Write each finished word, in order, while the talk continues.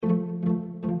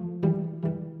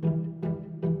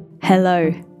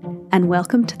Hello, and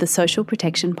welcome to the Social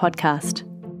Protection Podcast.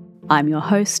 I'm your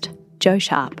host, Jo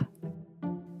Sharp.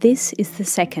 This is the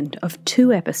second of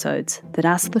two episodes that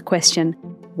ask the question,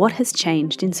 what has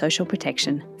changed in social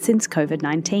protection since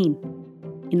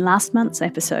COVID-19? In last month's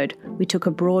episode, we took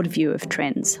a broad view of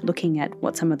trends, looking at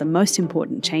what some of the most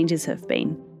important changes have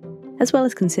been, as well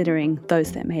as considering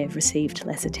those that may have received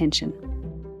less attention.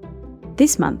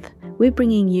 This month, we're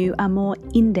bringing you a more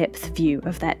in-depth view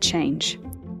of that change,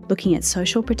 looking at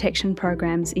social protection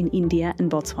programs in India and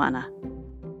Botswana.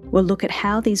 We'll look at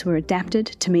how these were adapted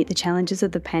to meet the challenges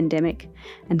of the pandemic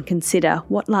and consider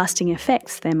what lasting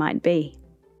effects there might be.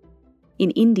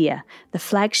 In India, the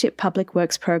flagship public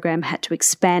works program had to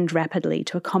expand rapidly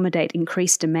to accommodate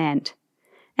increased demand,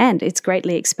 and its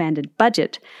greatly expanded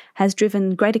budget has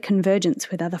driven greater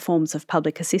convergence with other forms of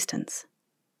public assistance.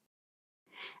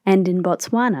 And in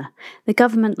Botswana, the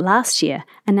government last year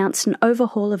announced an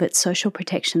overhaul of its social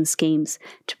protection schemes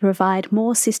to provide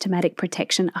more systematic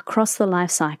protection across the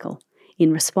life cycle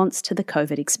in response to the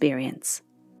COVID experience.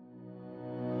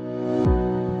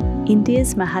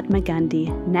 India's Mahatma Gandhi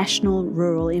National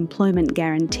Rural Employment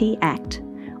Guarantee Act,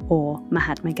 or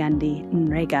Mahatma Gandhi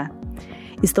NREGA,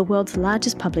 is the world's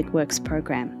largest public works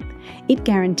program. It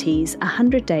guarantees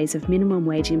 100 days of minimum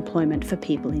wage employment for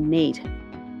people in need.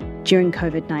 During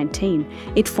COVID-19,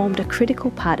 it formed a critical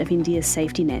part of India's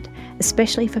safety net,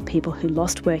 especially for people who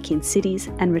lost work in cities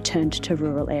and returned to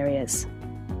rural areas.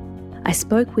 I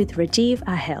spoke with Rajiv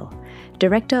Ahel,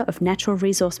 Director of Natural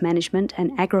Resource Management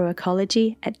and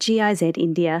Agroecology at GIZ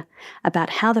India, about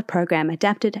how the program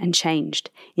adapted and changed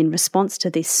in response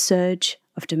to this surge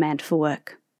of demand for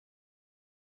work.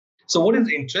 So what is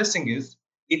interesting is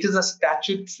it is a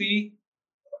statutory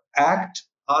act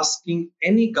asking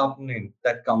any government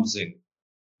that comes in,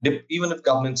 even if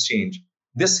governments change,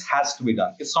 this has to be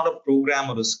done. It's not a program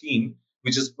or a scheme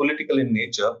which is political in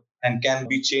nature and can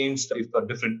be changed if a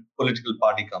different political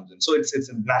party comes in. So it's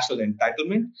a national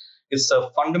entitlement. It's a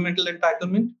fundamental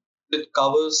entitlement. It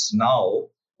covers now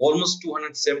almost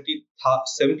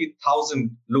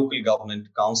 270,000 local government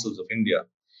councils of India.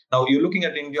 Now, you're looking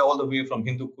at India all the way from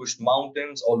Hindu Kush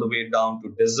mountains, all the way down to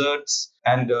deserts.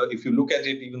 And if you look at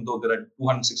it, even though there are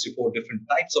 264 different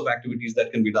types of activities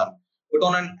that can be done, but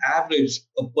on an average,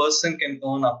 a person can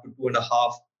earn up to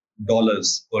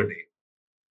 $2.50 per day.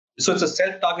 So it's a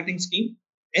self-targeting scheme.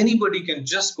 Anybody can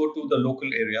just go to the local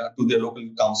area, to their local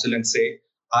council and say,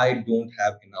 I don't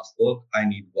have enough work, I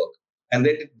need work. And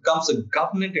then it becomes a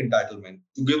government entitlement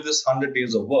to give this 100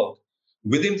 days of work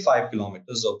within 5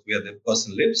 kilometers of where the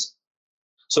person lives.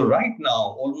 So right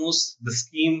now, almost the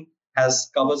scheme covers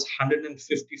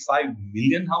 155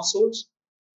 million households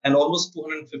and almost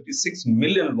 256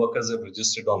 million workers have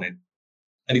registered on it.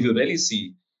 And if you really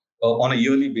see, on a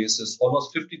yearly basis,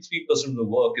 almost 53% of the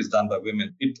work is done by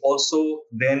women. It also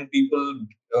then people,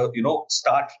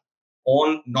 start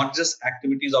on not just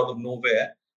activities out of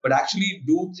nowhere, but actually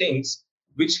do things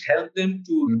which help them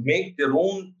to make their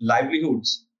own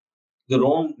livelihoods, their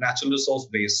own natural resource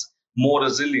base more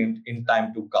resilient in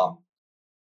time to come.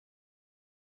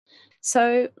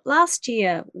 So last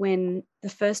year, when the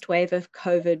first wave of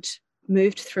COVID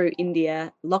moved through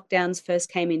India, lockdowns first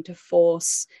came into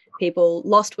force, people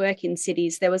lost work in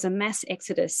cities, there was a mass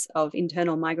exodus of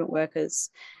internal migrant workers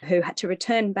who had to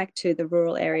return back to the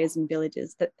rural areas and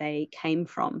villages that they came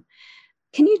from.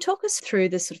 Can you talk us through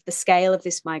the scale of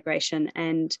this migration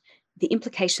and the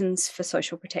implications for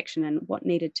social protection and what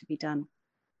needed to be done?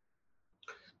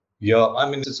 Yeah,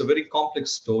 it's a very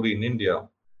complex story in India.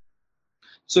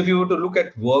 So if you were to look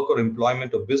at work or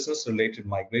employment or business-related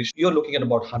migration, you're looking at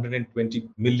about 120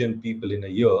 million people in a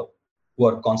year who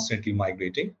are constantly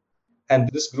migrating. And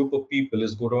this group of people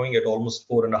is growing at almost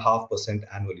 4.5%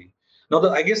 annually. Now,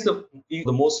 I guess the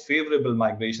most favorable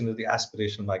migration is the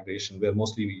aspirational migration, where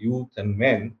mostly youth and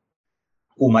men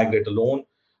who migrate alone,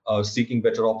 seeking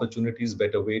better opportunities,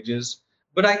 better wages.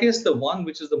 But I guess the one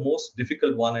which is the most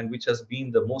difficult one and which has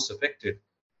been the most affected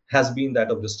has been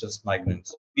that of distressed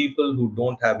migrants. People who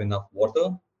don't have enough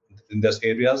water in their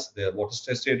areas, their water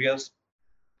stressed areas,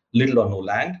 little or no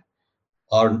land,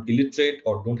 are illiterate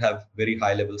or don't have very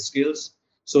high level skills.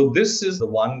 So this is the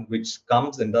one which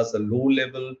comes and does the low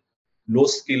level, low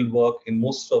skill work in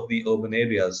most of the urban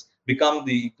areas, become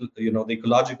the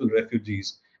ecological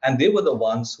refugees. And they were the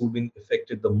ones who've been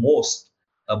affected the most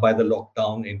by the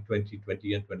lockdown in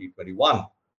 2020 and 2021.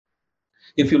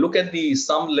 If you look at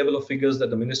some level of figures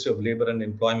that the Ministry of Labour and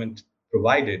Employment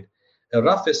provided, a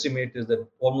rough estimate is that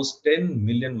almost 10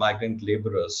 million migrant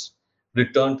labourers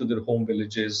returned to their home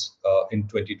villages in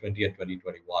 2020 and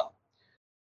 2021.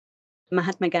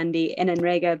 Mahatma Gandhi and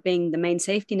NREGA being the main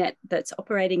safety net that's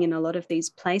operating in a lot of these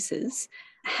places.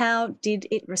 How did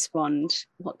it respond?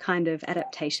 What kind of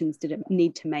adaptations did it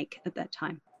need to make at that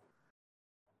time?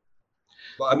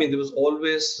 I mean, there was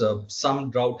always some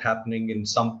drought happening in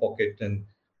some pocket, and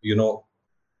you know,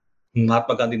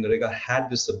 Mahatma Gandhi Narega had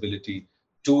this ability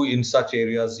to, in such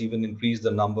areas, even increase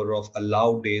the number of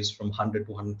allowed days from 100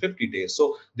 to 150 days.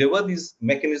 So there were these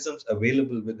mechanisms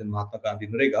available within Mahatma Gandhi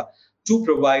Narega to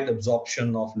provide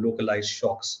absorption of localized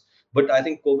shocks. But I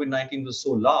think COVID-19 was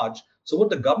so large. So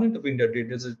what the government of India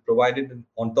did is it provided,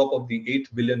 on top of the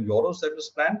 8 billion euros that was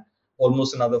planned,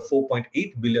 almost another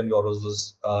 4.8 billion euros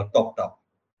was topped up.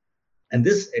 And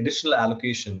this additional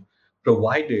allocation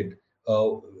provided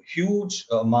a huge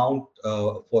amount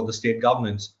for the state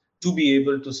governments to be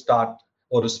able to start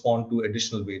or respond to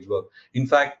additional wage work. In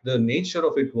fact, the nature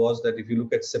of it was that if you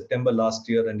look at September last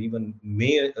year and even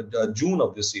June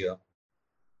of this year,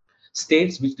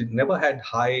 states which did never had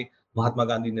high Mahatma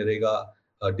Gandhi Narega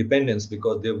dependence,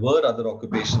 because there were other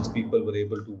occupations people were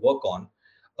able to work on,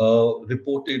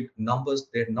 reported numbers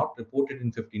they had not reported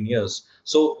in 15 years.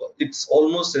 So it's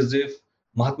almost as if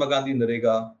Mahatma Gandhi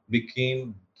Narega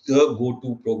became the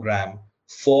go-to program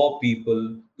for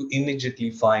people to immediately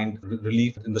find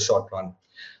relief in the short run.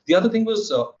 The other thing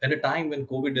was at a time when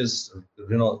COVID is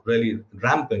really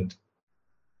rampant,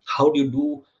 how do you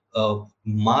do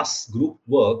mass group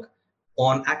work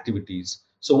on activities?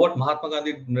 So what Mahatma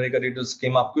Gandhi Narega did is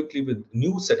came up quickly with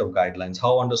new set of guidelines,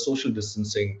 how under social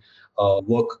distancing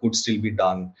work could still be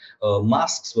done.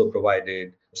 Masks were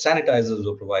provided, sanitizers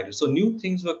were provided. So new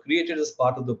things were created as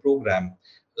part of the program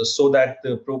so that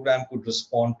the program could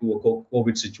respond to a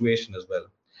COVID situation as well.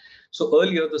 So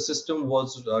earlier, the system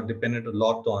was dependent a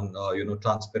lot on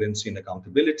transparency and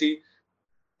accountability.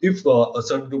 If a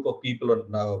certain group of people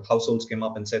or households came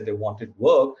up and said they wanted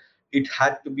work, it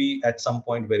had to be at some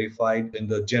point verified in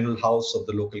the general house of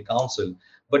the local council.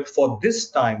 But for this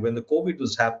time, when the COVID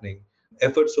was happening,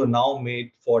 efforts were now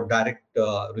made for direct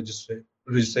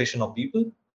registration of people.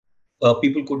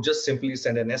 People could just simply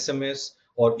send an SMS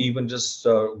or even just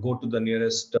go to the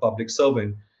nearest public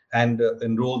servant and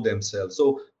enroll themselves.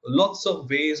 So lots of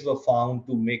ways were found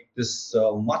to make this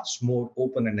much more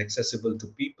open and accessible to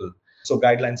people. So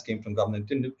guidelines came from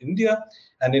government in India,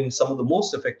 and in some of the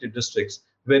most affected districts,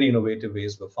 very innovative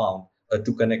ways were found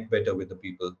to connect better with the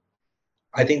people.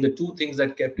 I think the two things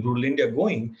that kept rural India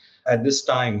going at this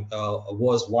time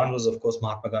was one was, of course,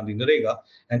 Mahatma Gandhi Narega,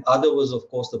 and other was, of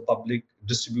course, the public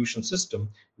distribution system,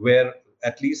 where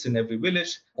at least in every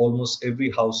village, almost every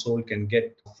household can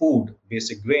get food,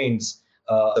 basic grains,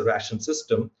 the ration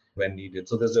system when needed.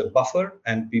 So there's a buffer,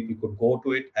 and people could go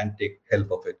to it and take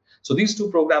help of it. So these two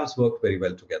programs worked very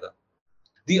well together.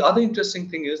 The other interesting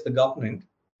thing is the government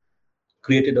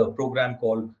created a program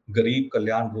called Garib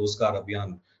Kalyan Rozgar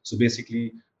Abhiyan. So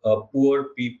basically, poor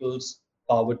people's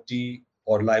poverty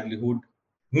or livelihood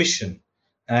mission.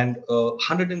 And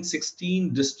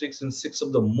 116 districts in six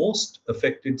of the most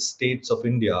affected states of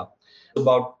India,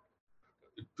 about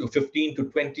 15 to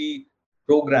 20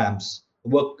 programs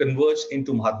were converged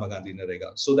into Mahatma Gandhi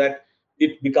Narega so that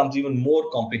it becomes even more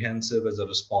comprehensive as a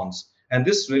response. And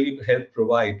this really helped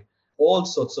provide all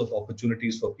sorts of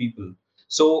opportunities for people.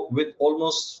 So with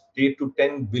almost 8 to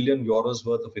 10 billion euros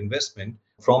worth of investment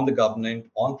from the government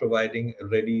on providing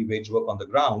ready wage work on the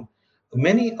ground,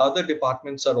 many other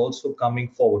departments are also coming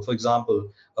forward. For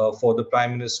example, for the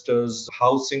Prime Minister's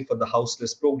Housing for the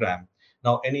Houseless program.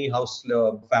 Now, any house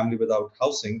family without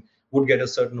housing would get a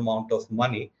certain amount of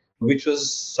money, which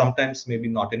was sometimes maybe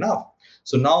not enough.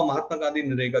 So now Mahatma Gandhi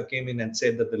Narega came in and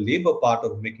said that the labor part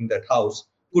of making that house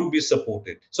could be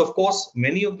supported. So, of course,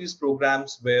 many of these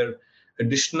programs where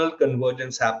additional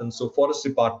convergence happens. So, Forest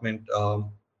Department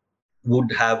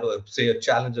would have, say, a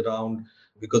challenge around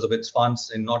because of its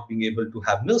funds in not being able to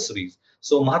have nurseries.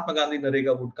 So Mahatma Gandhi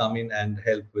Narega would come in and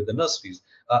help with the nurseries.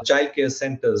 Child care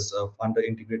centers under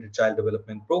Integrated Child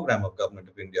Development Program of Government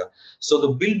of India. So the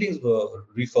buildings were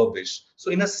refurbished. So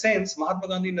in a sense, Mahatma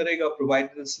Gandhi Narega provided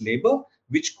this labor,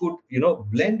 which could,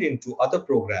 blend into other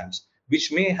programs,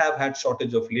 which may have had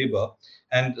shortage of labor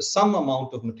and some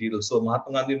amount of material. So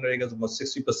Mahatma Gandhi Narega is about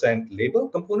 60% labor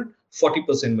component,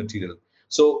 40% material.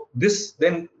 So this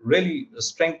then really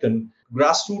strengthened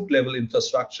grassroots level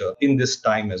infrastructure in this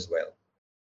time as well.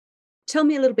 Tell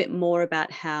me a little bit more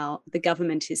about how the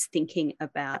government is thinking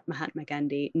about Mahatma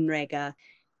Gandhi Narega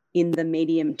in the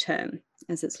medium term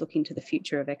as it's looking to the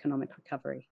future of economic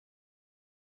recovery.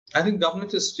 I think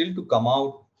government is still to come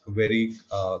out very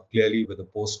clearly with a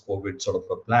post-COVID sort of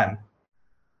a plan.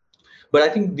 But I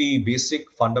think the basic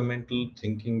fundamental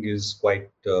thinking is quite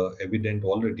evident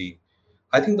already.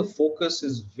 I think the focus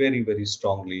is very, very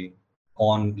strongly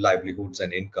on livelihoods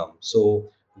and income. So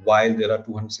while there are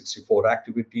 264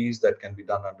 activities that can be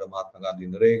done under Mahatma Gandhi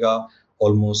Narega,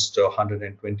 almost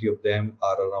 120 of them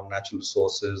are around natural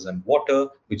resources and water,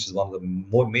 which is one of the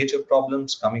more major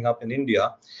problems coming up in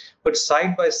India. But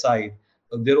side by side,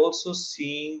 they're also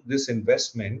seeing this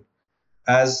investment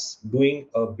as doing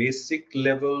a basic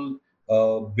level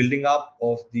building up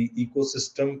of the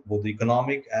ecosystem, both the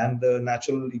economic and the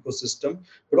natural ecosystem,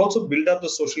 but also build up the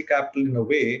social capital in a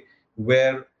way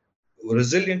where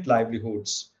resilient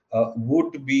livelihoods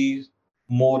would be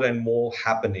more and more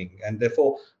happening. And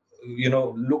therefore,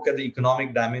 look at the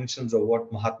economic dimensions of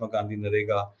what Mahatma Gandhi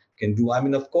Narega can do. I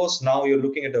mean, of course, now you're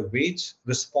looking at a wage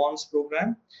response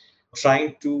program,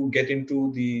 trying to get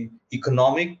into the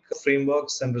economic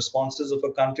frameworks and responses of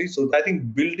a country. So I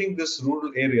think building these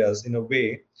rural areas in a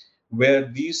way where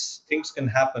these things can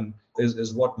happen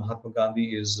is what Mahatma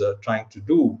Gandhi is trying to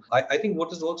do. I think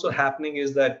what is also happening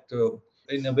is that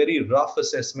in a very rough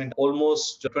assessment,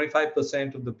 almost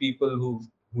 25% of the people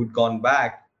who'd gone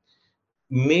back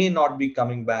may not be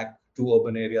coming back to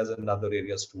urban areas and other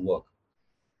areas to work.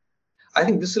 I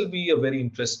think this will be a very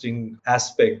interesting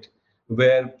aspect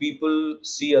where people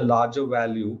see a larger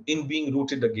value in being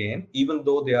rooted again, even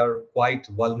though they are quite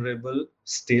vulnerable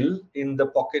still in the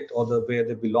pocket or the where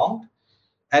they belonged.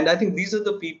 And I think these are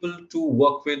the people to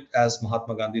work with as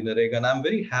Mahatma Gandhi Narega. And I'm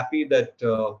very happy that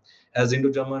as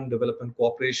Indo-German Development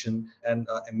Cooperation and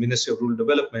Ministry of Rural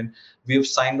Development, we have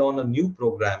signed on a new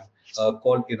program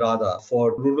called IRADA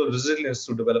for Rural Resilience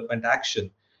through Development Action.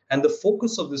 And the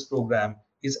focus of this program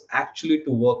is actually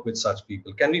to work with such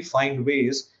people. Can we find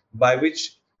ways by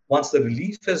which, once the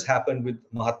relief has happened with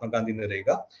Mahatma Gandhi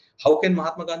Narega, how can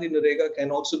Mahatma Gandhi Narega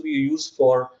can also be used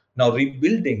for now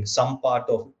rebuilding some part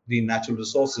of the natural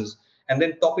resources, and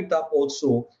then top it up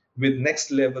also with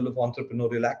next level of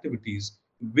entrepreneurial activities,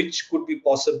 which could be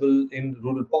possible in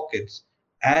rural pockets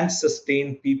and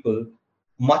sustain people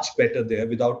much better there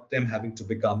without them having to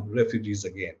become refugees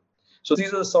again. So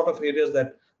these are the sort of areas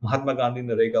that Mahatma Gandhi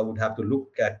Narega would have to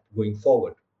look at going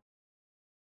forward.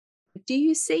 Do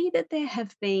you see that there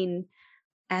have been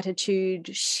attitude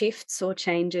shifts or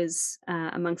changes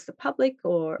amongst the public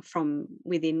or from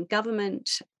within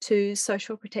government to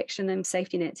social protection and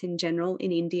safety nets in general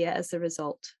in India as a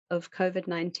result of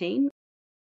COVID-19?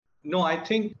 No, I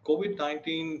think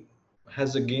COVID-19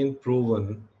 has again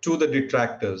proven to the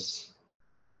detractors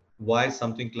why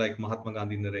something like Mahatma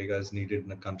Gandhi Narega is needed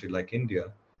in a country like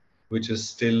India, which is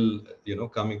still,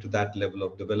 coming to that level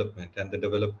of development. And the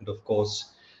development, of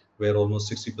course, where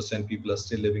almost 60% people are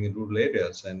still living in rural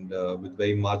areas and with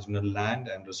very marginal land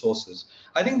and resources.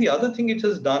 I think the other thing it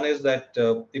has done is that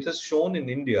it has shown in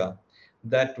India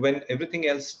that when everything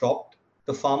else stopped,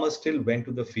 the farmers still went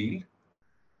to the field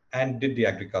and did the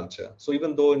agriculture. So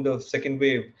even though in the second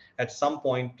wave, at some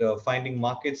point, finding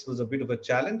markets was a bit of a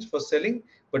challenge for selling,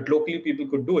 but locally people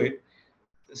could do it,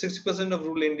 60% of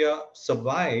rural India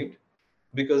survived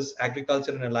because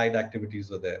agriculture and allied activities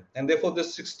were there. And therefore, the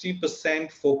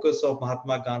 60% focus of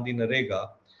Mahatma Gandhi Narega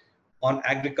on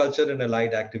agriculture and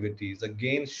allied activities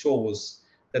again shows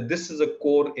that this is a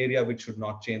core area which should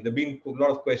not change. There have been a lot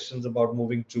of questions about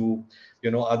moving to,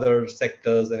 other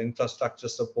sectors and infrastructure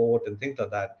support and things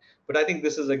like that. But I think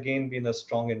this has again been a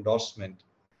strong endorsement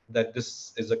that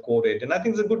this is a core area. And I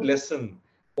think it's a good lesson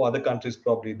for other countries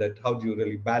probably that how do you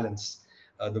really balance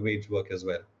the wage work as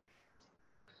well.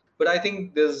 But I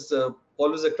think there's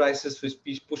always a crisis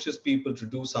which pushes people to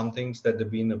do some things that they've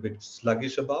been a bit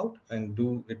sluggish about and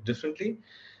do it differently.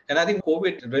 And I think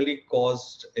COVID really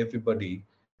caused everybody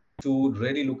to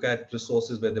really look at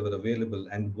resources where they were available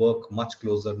and work much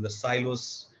closer. And the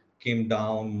silos came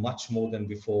down much more than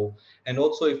before. And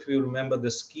also, if you remember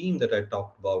the scheme that I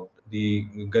talked about, the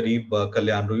Garib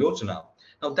Kalyan Yojana,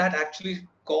 now that actually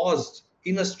caused,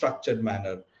 in a structured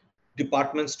manner,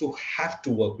 departments to have to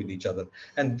work with each other.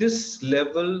 And this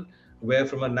level, where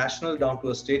from a national down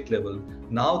to a state level,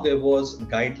 now there was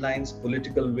guidelines,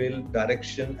 political will,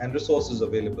 direction, and resources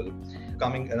available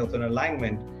coming of an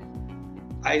alignment.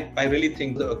 I really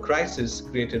think the crisis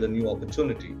created a new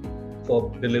opportunity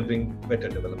for delivering better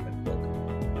development work.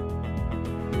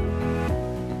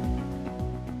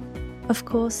 Of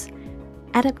course,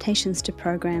 adaptations to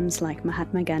programs like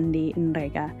Mahatma Gandhi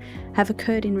Narega have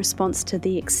occurred in response to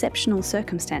the exceptional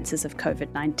circumstances of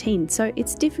COVID-19, so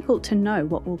it's difficult to know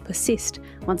what will persist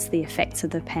once the effects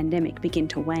of the pandemic begin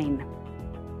to wane.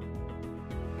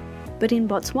 But in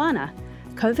Botswana,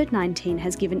 COVID-19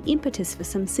 has given impetus for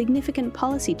some significant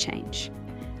policy change.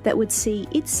 that would see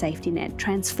its safety net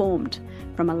transformed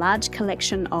from a large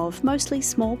collection of mostly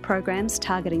small programs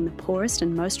targeting the poorest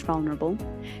and most vulnerable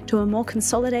to a more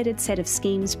consolidated set of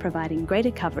schemes providing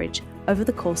greater coverage over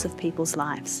the course of people's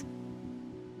lives.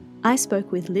 I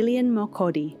spoke with Lilian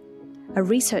Mokodi, a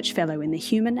research fellow in the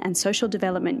Human and Social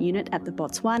Development Unit at the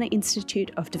Botswana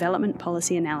Institute of Development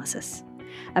Policy Analysis,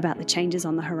 about the changes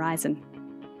on the horizon.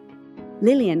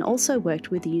 Lilian also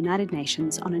worked with the United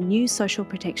Nations on a new social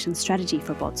protection strategy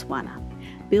for Botswana,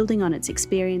 building on its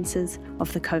experiences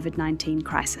of the COVID-19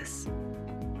 crisis.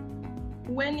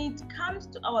 When it comes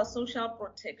to our social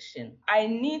protection, I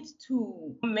need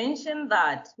to mention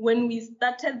that when we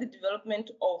started the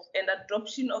development of and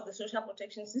adoption of the social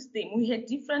protection system, we had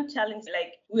different challenges,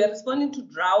 like we are responding to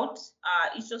drought,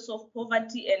 issues of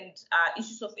poverty, and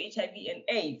issues of HIV and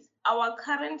AIDS. Our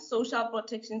current social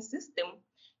protection system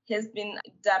has been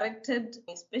directed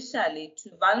especially to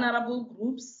vulnerable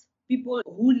groups, people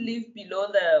who live below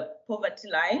the poverty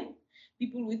line,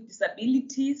 people with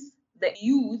disabilities, the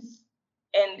youth,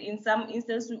 and in some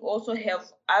instances we also have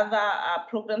other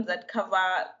programs that cover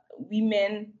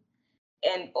women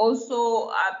and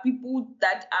also people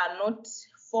that are not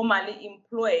formally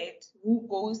employed who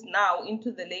goes now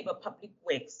into the labor public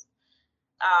works.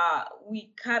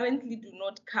 We currently do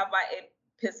not cover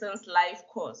a person's life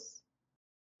cost.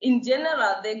 In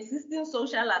general, the existing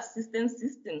social assistance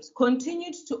systems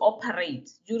continued to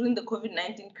operate during the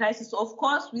COVID-19 crisis, of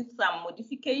course, with some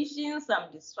modifications,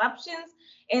 some disruptions,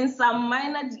 and some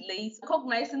minor delays,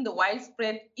 recognizing the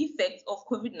widespread effects of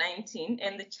COVID-19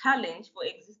 and the challenge for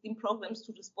existing programs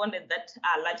to respond at that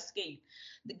large scale.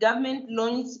 The government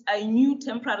launched a new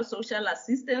temporary social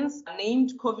assistance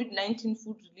named COVID-19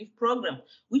 Food Relief Program,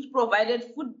 which provided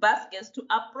food baskets to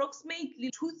approximately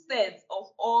 2/3 of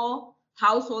all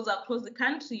households across the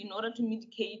country in order to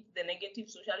mitigate the negative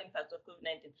social impacts of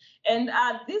COVID-19. And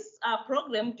this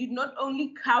program did not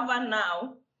only cover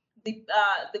now the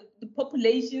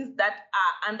populations that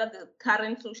are under the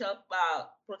current social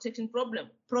protection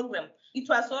program. It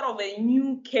was sort of a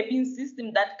new cabin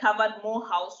system that covered more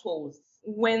households.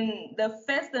 When the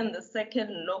first and the second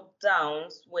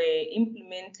lockdowns were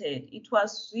implemented, it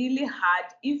was really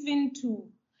hard even to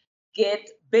get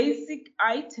basic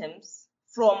items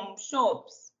from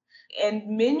shops, and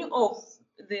many of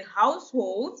the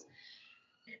households,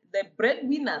 the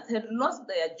breadwinners, had lost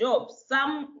their jobs.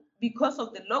 Some, because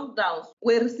of the lockdowns,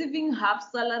 were receiving half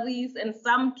salaries and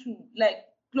some to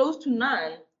close to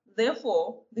none.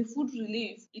 Therefore, the food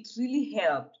relief, it really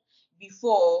helped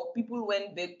before people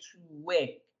went back to work.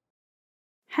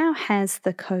 How has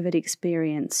the COVID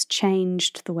experience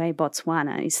changed the way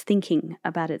Botswana is thinking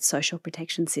about its social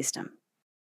protection system?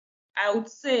 I would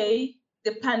say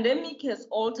the pandemic has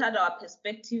altered our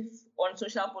perspective on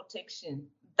social protection.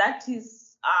 That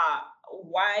is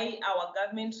why our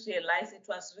government realized it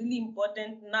was really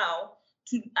important now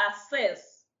to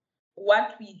assess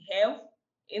what we have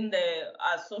in the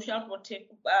social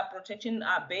protection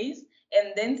base,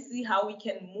 and then see how we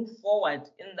can move forward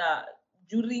in the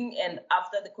during and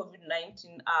after the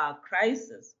COVID-19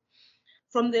 crisis.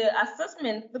 From the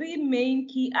assessment, three main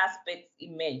key aspects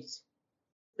emerged.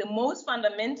 The most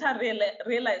fundamental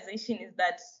realization is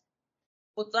that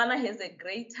Botswana has a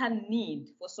greater need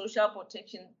for social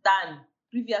protection than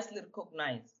previously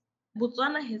recognized.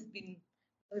 Botswana has been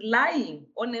relying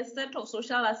on a set of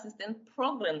social assistance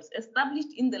programs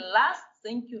established in the last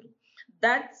century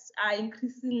that are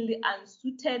increasingly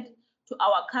unsuited to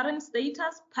our current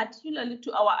status, particularly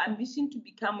to our ambition to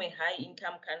become a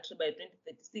high-income country by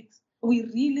 2036. We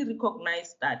really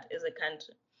recognize that as a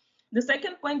country. The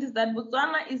second point is that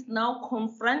Botswana is now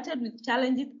confronted with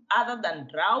challenges other than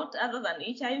drought, other than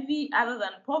HIV, other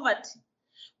than poverty,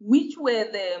 which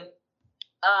were the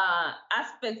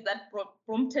aspects that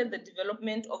prompted the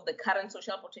development of the current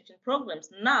social protection programs.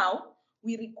 Now,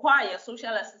 we require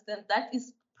social assistance that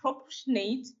is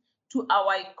proportionate to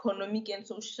our economic and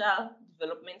social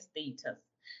development status.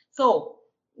 So,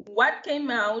 what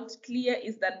came out clear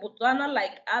is that Botswana,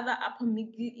 like other upper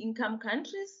middle income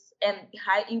countries and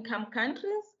high income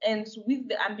countries, and with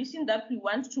the ambition that we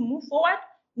want to move forward,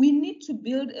 we need to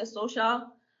build a social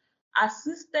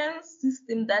assistance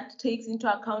system that takes into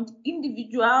account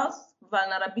individuals'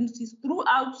 vulnerabilities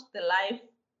throughout the life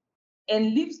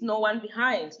and leaves no one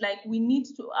behind. Like, we need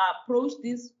to approach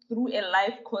this through a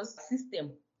life course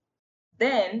system.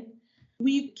 Then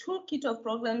We toolkit of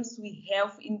programs we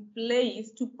have in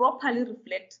place to properly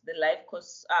reflect the life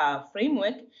course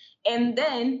framework, and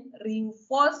then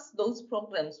reinforce those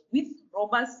programs with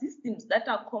robust systems that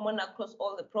are common across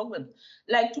all the programs,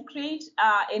 like to create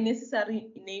a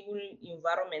necessary enabling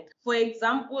environment. For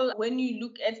example, when you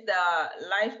look at the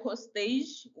life course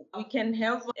stage, we can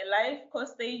have a life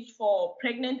course stage for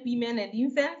pregnant women and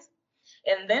infants.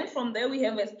 And then from there, we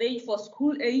have a stage for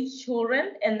school-age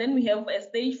children, and then we have a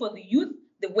stage for the youth,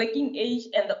 the working age,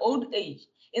 and the old age.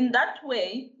 In that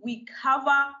way, we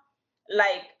cover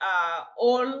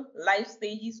all life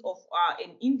stages of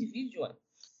an individual.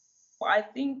 I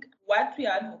think what we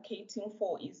are advocating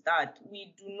for is that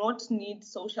we do not need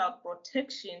social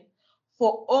protection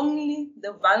for only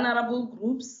the vulnerable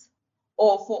groups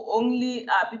or for only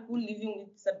people living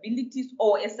with disabilities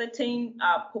or a certain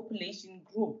population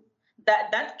group.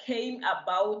 That came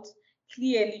about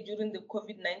clearly during the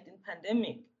COVID-19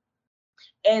 pandemic.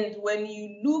 And when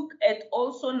you look at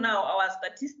also now our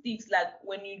statistics, like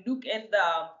when you look at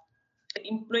the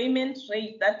employment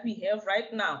rate that we have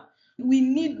right now, we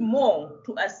need more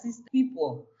to assist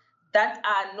people that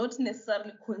are not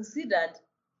necessarily considered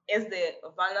as the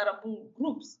vulnerable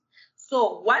groups.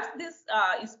 So what this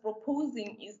is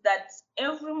proposing is that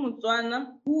every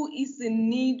Motswana who is in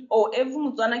need, or every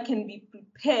Motswana can be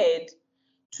prepared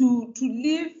to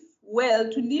live well,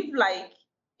 to live like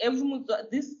every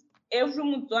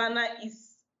Motswana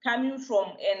is coming from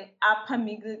an upper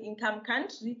middle income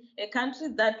country, a country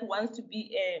that wants to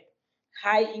be a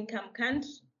high income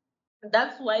country.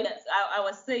 That's why I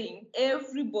was saying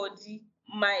everybody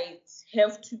might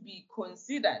have to be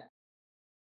considered.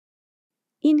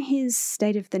 In his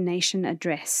State of the Nation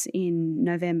address in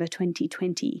November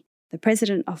 2020, the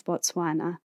President of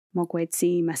Botswana,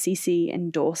 Mokgweetsi Masisi,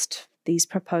 endorsed these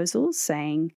proposals,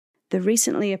 saying, "The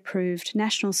recently approved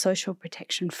National Social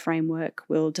Protection Framework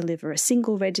will deliver a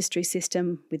single registry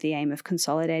system with the aim of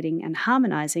consolidating and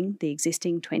harmonising the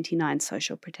existing 29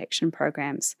 social protection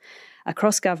programs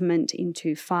across government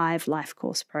into 5 life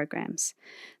course programs.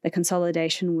 The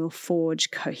consolidation will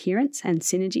forge coherence and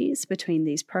synergies between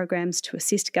these programs to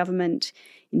assist government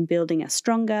in building a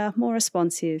stronger, more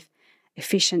responsive,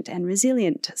 efficient and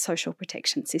resilient social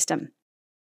protection system."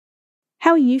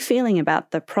 How are you feeling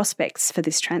about the prospects for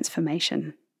this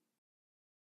transformation?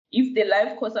 If the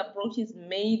life course approach is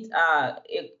made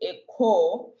a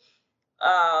core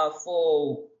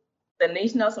for the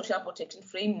National Social Protection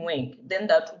Framework, then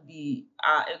that would be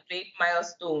a great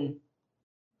milestone.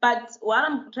 But what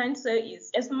I'm trying to say is,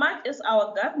 as much as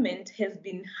our government has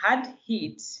been hard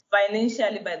hit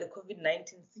financially by the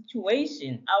COVID-19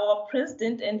 situation, our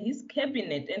president and his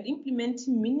cabinet and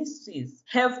implementing ministries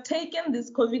have taken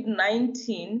this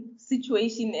COVID-19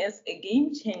 situation as a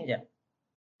game changer.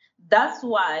 That's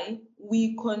why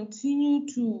we continue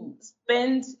to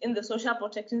spend in the social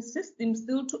protection system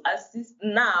still to assist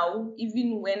now,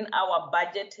 even when our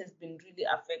budget has been really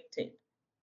affected.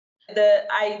 The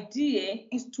idea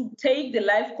is to take the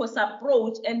life course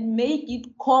approach and make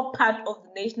it core part of the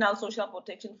National Social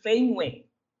Protection Framework.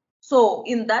 So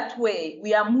in that way,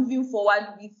 we are moving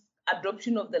forward with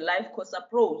adoption of the life course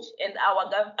approach, and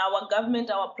our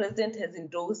government, our president has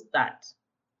endorsed that.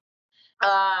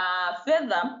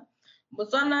 Further,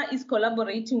 Botswana is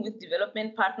collaborating with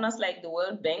development partners like the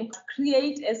World Bank to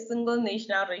create a single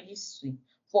national registry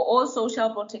for all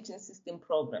social protection system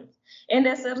programs. And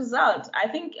as a result, I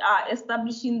think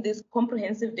establishing this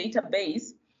comprehensive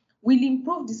database will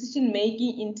improve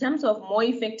decision-making in terms of more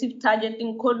effective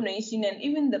targeting, coordination, and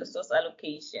even the resource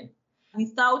allocation.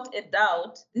 Without a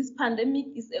doubt, this pandemic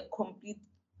is a complete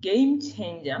game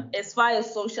changer as far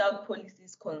as social policy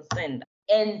is concerned.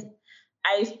 And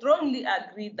I strongly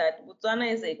agree that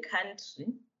Botswana as a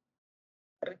country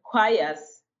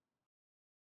requires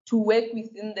to work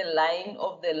within the line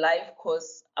of the life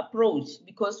course approach,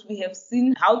 because we have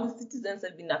seen how the citizens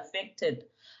have been affected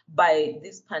by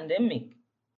this pandemic.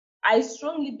 I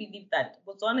strongly believe that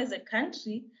Botswana as a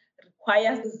country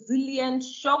requires a resilient,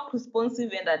 shock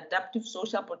responsive and adaptive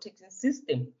social protection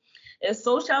system. A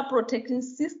social protection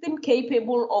system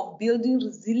capable of building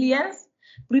resilience,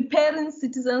 preparing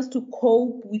citizens to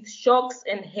cope with shocks,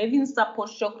 and having support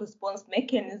shock response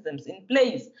mechanisms in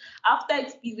place after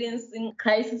experiencing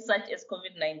crises such as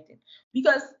COVID-19.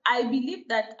 Because I believe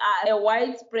that a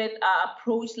widespread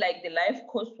approach like the life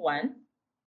course one,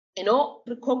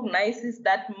 recognizes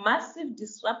that massive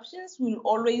disruptions will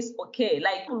always occur.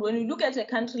 Like when you look at a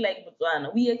country like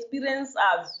Botswana, we experience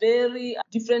very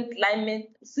different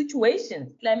climate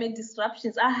situations. Climate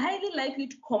disruptions are highly likely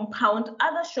to compound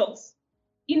other shocks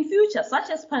in future, such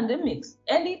as pandemics.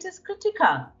 And it is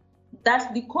critical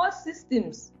that the core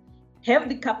systems have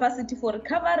the capacity for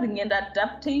recovering and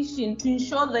adaptation to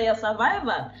ensure their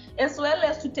survival, as well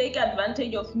as to take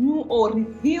advantage of new or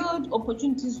revealed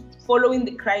opportunities following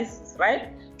the crisis,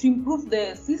 right? To improve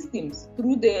the systems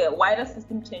through the wider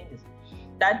system changes.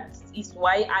 That is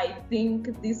why I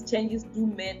think these changes do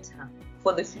matter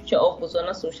for the future of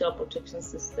Botswana social protection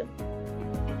system.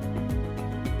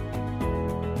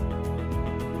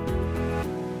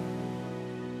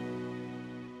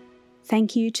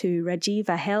 Thank you to Rajiv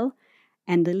Ahel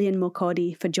and Lillian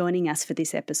Mokodi for joining us for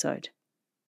this episode.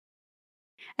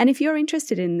 And if you're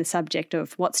interested in the subject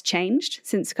of what's changed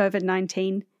since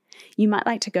COVID-19, you might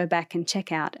like to go back and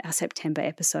check out our September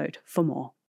episode for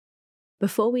more.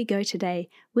 Before we go today,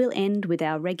 we'll end with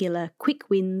our regular Quick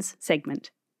Wins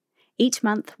segment. Each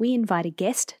month, we invite a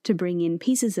guest to bring in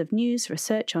pieces of news,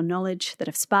 research, or knowledge that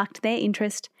have sparked their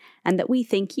interest and that we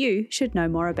think you should know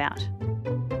more about.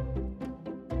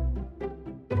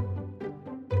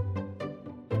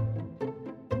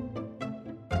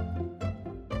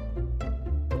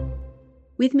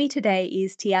 With me today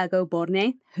is Tiago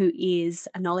Borne, who is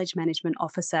a Knowledge Management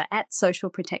Officer at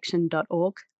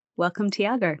socialprotection.org. Welcome,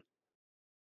 Tiago.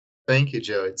 Thank you,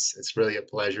 Joe. It's really a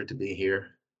pleasure to be here.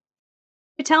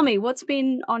 Tell me, what's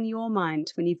been on your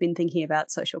mind when you've been thinking about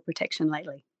social protection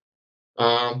lately?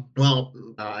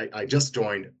 I just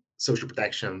joined Social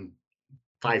Protection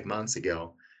 5 months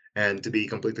ago. And to be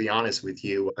completely honest with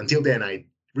you, until then, I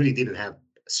really didn't have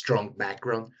a strong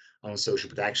background on social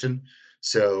protection.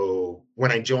 So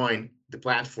when I joined the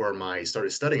platform, I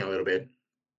started studying a little bit,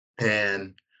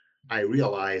 and I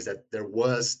realized that there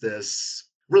was this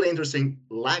really interesting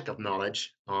lack of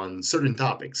knowledge on certain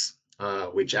topics,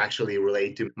 which actually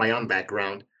relate to my own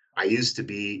background. I used to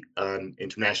be an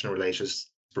international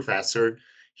relations professor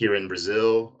here in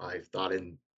Brazil. I've taught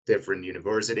in different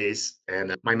universities,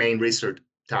 and my main research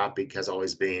topic has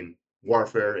always been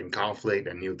warfare and conflict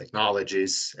and new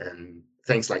technologies and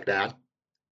things like that.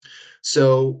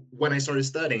 So when I started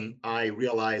studying, I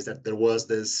realized that there was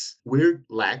this weird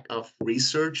lack of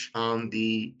research on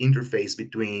the interface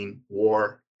between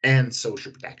war and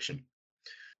social protection.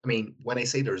 I mean, when I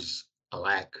say there's a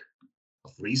lack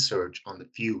of research on the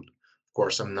field, of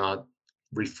course, I'm not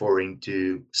referring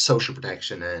to social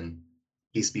protection and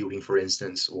peace building, for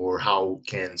instance, or how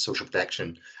can social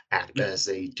protection act as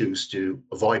a tool to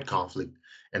avoid conflict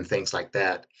and things like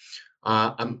that.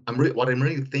 What I'm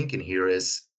really thinking here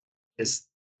is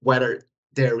whether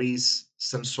there is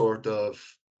some sort of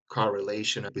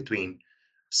correlation between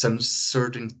some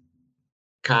certain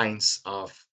kinds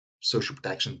of social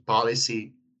protection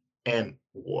policy and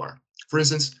war. For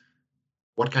instance,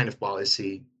 what kind of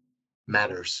policy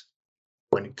matters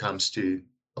when it comes to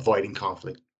avoiding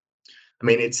conflict? I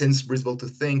mean, it seems reasonable to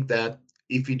think that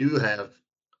if you do have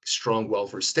strong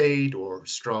welfare state or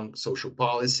strong social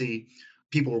policy,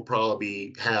 people will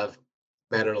probably have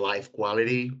better life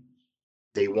quality.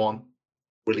 They won't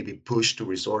really be pushed to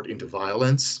resort into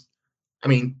violence. I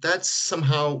mean, that's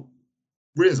somehow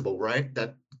reasonable, right?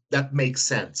 That makes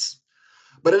sense.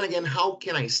 But then again, how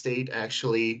can a state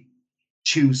actually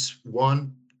choose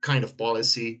one kind of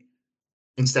policy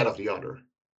instead of the other?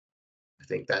 I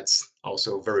think that's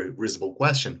also a very reasonable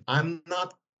question. I'm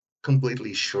not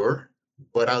completely sure,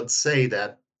 but I'd say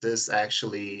that this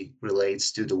actually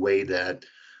relates to the way that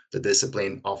the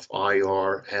discipline of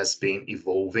IR has been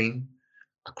evolving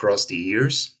across the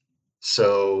years.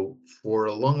 So for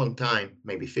a long, long time,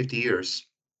 maybe 50 years,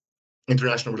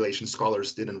 international relations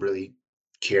scholars didn't really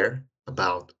care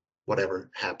about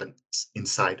whatever happens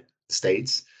inside the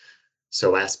states.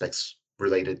 So aspects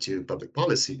related to public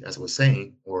policy, as I was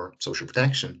saying, or social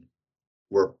protection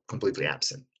were completely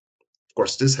absent. Of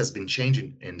course, this has been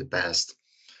changing in the past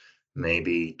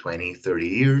maybe 20, 30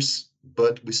 years,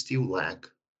 but we still lack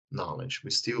knowledge. We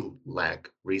still lack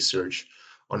research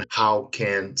on how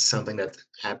can something that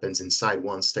happens inside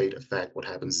one state affect what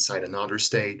happens inside another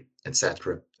state,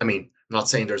 etc. I mean, I'm not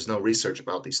saying there's no research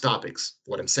about these topics.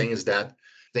 What I'm saying is that I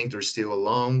think there's still a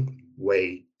long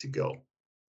way to go.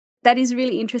 That is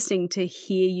really interesting to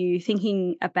hear you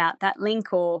thinking about that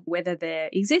link, or whether there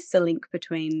exists a link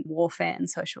between warfare and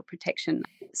social protection.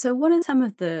 So what are some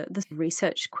of the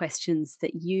research questions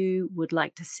that you would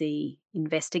like to see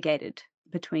investigated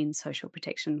between social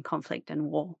protection, conflict, and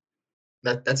war?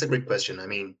 That's a great question. I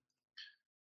mean,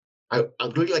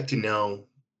 I'd really like to know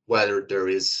whether there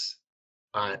is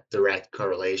a direct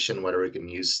correlation, whether we can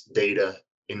use data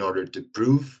in order to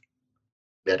prove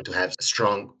that to have a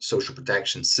strong social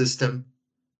protection system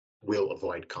will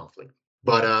avoid conflict.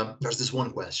 But there's this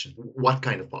one question: what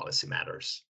kind of policy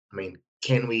matters? I mean,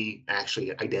 can we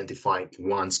actually identify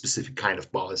one specific kind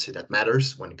of policy that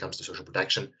matters when it comes to social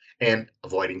protection and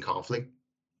avoiding conflict?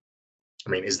 I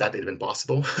mean, is that even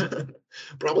possible?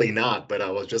 Probably not, but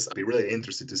I was just be really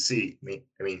interested to see.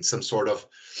 I mean, some sort of,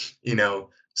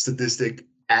 statistic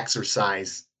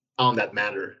exercise on that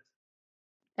matter.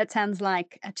 That sounds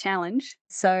like a challenge.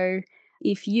 So,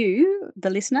 if you,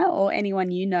 the listener, or anyone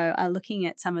you know are looking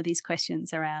at some of these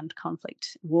questions around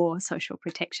conflict, war, social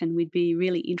protection, we'd be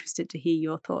really interested to hear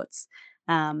your thoughts.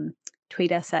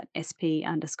 Tweet us at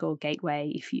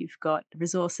SP_gateway if you've got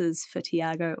resources for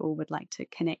Tiago or would like to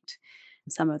connect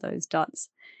some of those dots.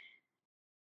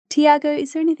 Tiago,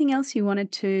 is there anything else you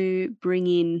wanted to bring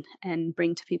in and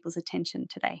bring to people's attention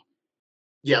today?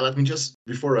 Yeah, let me just,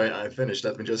 before I finish,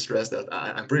 let me just stress that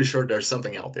I'm pretty sure there's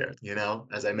something out there.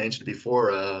 As I mentioned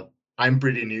before, I'm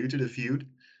pretty new to the feud.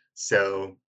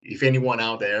 So if anyone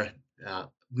out there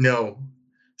know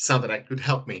something that could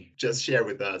help me, just share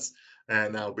with us.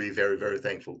 And I'll be very, very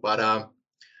thankful. But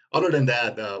other than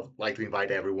that, I'd like to invite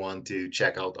everyone to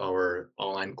check out our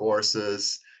online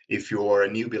courses. If you're a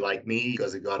newbie like me,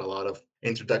 because we got a lot of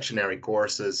introductory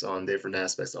courses on different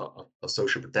aspects of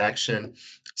social protection.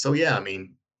 So yeah, I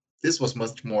mean, this was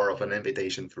much more of an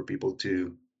invitation for people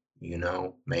to,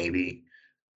 maybe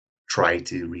try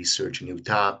to research a new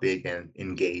topic and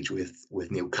engage with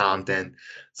new content.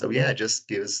 So yeah, just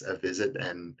give us a visit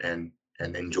and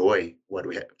enjoy what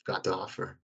we have got to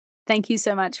offer. Thank you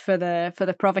so much for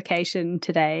the provocation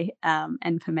today,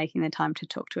 and for making the time to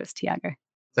talk to us, Tiago.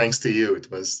 Thanks to you.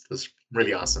 It was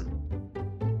really awesome.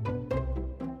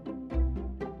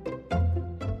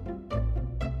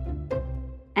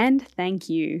 And thank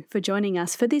you for joining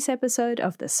us for this episode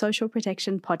of the Social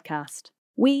Protection Podcast.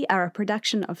 We are a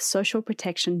production of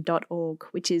socialprotection.org,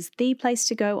 which is the place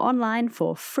to go online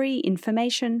for free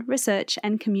information, research,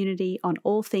 and community on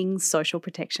all things social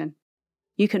protection.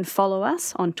 You can follow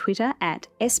us on Twitter at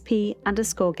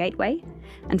SP_gateway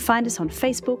and find us on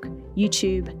Facebook,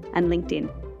 YouTube, and LinkedIn.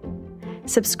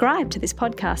 Subscribe to this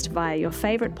podcast via your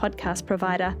favourite podcast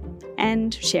provider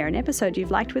and share an episode you've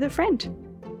liked with a friend.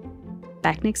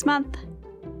 Back next month.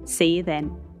 See you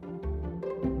then.